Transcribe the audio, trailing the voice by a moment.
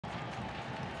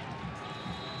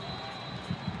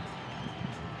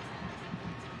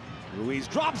Ruiz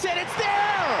drops it, it's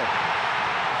there!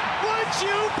 Would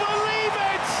you believe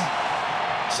it?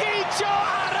 Chicho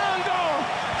Arango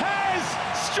has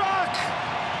struck!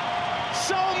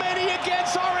 So many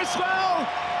against RSL,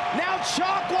 now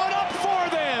chalk one up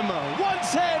for them,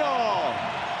 1-0.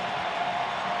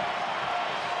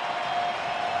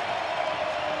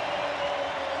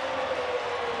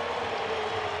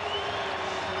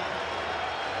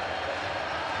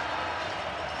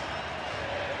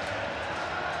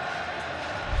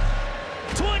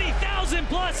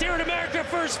 Plus here at America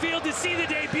First Field to see the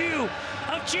debut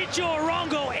of Chicho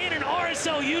Arango in an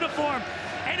RSL uniform.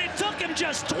 And it took him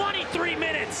just 23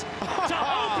 minutes to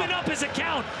open up his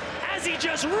account as he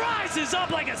just rises up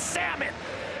like a salmon.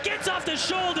 Gets off the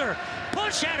shoulder,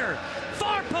 push header,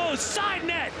 far post, side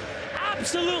net.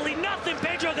 Absolutely nothing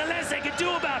Pedro Galese could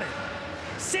do about it.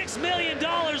 $6 million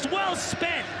well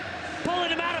spent pulling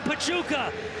him out of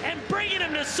Pachuca and bringing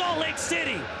him to Salt Lake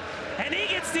City. And he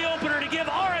gets the opener to give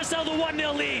RSL the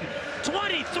 1-0 lead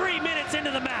 23 minutes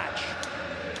into the match.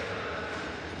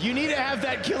 You need to have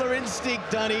that killer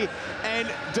instinct, Dunny. And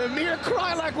Damir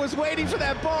Kreilach was waiting for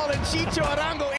that ball, and Chicho Arango